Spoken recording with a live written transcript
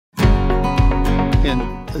In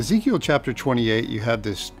Ezekiel chapter 28, you have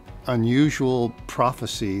this unusual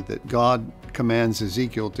prophecy that God commands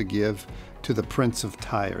Ezekiel to give to the prince of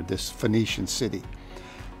Tyre, this Phoenician city.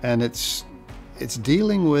 And it's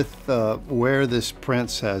dealing with where this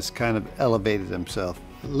prince has kind of elevated himself.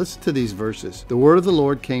 Listen to these verses. The word of the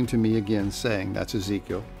Lord came to me again, saying, that's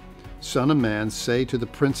Ezekiel, Son of man, say to the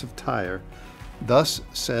prince of Tyre, thus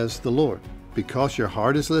says the Lord, because your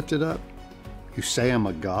heart is lifted up, you say I'm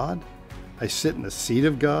a god? I sit in the seat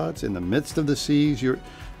of gods, in the midst of the seas.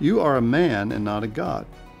 You are a man and not a god.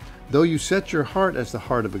 Though you set your heart as the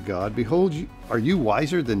heart of a god, behold, are you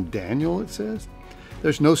wiser than Daniel, it says?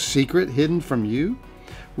 There's no secret hidden from you.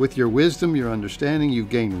 With your wisdom, your understanding, you've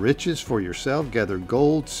gained riches for yourself, gathered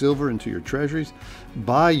gold, silver into your treasuries.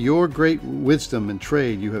 By your great wisdom and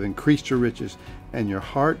trade, you have increased your riches, and your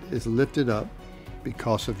heart is lifted up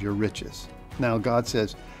because of your riches. Now, God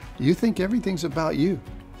says, you think everything's about you,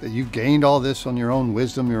 that you gained all this on your own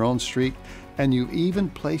wisdom, your own strength, and you even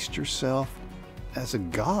placed yourself as a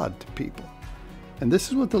god to people. And this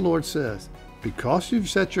is what the Lord says, because you've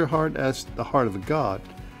set your heart as the heart of a god,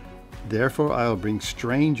 therefore I will bring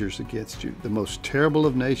strangers against you, the most terrible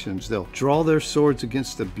of nations. They'll draw their swords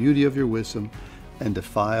against the beauty of your wisdom and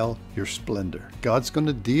defile your splendor. God's going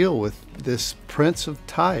to deal with this prince of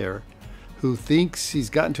Tyre who thinks he's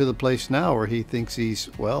gotten to the place now where he thinks he's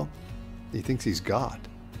God,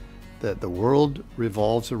 that the world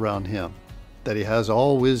revolves around him, that he has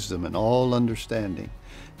all wisdom and all understanding.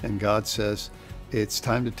 And God says, it's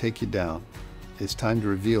time to take you down. It's time to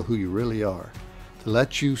reveal who you really are, to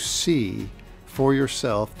let you see for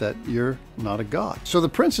yourself that you're not a god. So the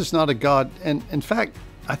prince is not a god. And in fact,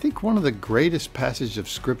 I think one of the greatest passages of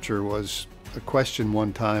scripture was a question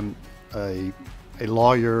one time a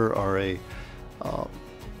lawyer or a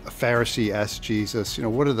Pharisee asked Jesus,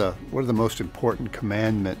 what are the most important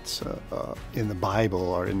commandments in the Bible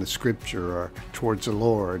or in the scripture or towards the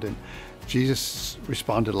Lord? And Jesus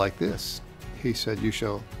responded like this. He said, you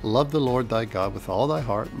shall love the Lord thy God with all thy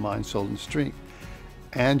heart, mind, soul, and strength,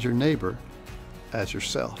 and your neighbor as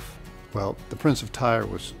yourself. Well, the prince of Tyre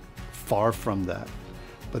was far from that.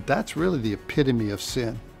 But that's really the epitome of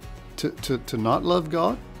sin, to not love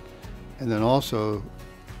God, and then also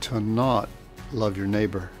to not love your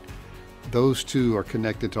neighbor. Those two are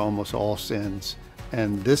connected to almost all sins.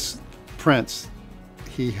 And this prince,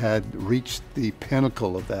 he had reached the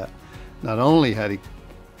pinnacle of that. Not only had he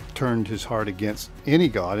turned his heart against any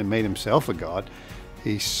god and made himself a god,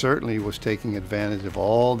 he certainly was taking advantage of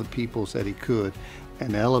all the peoples that he could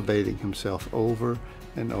and elevating himself over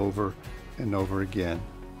and over and over again.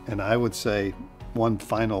 And I would say one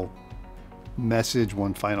final message,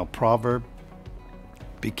 one final proverb: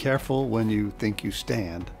 be careful when you think you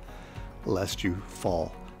stand, lest you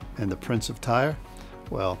fall. And the prince of Tyre,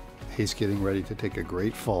 well, he's getting ready to take a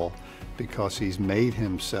great fall because he's made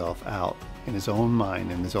himself out in his own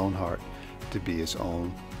mind, in his own heart, to be his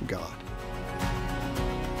own god.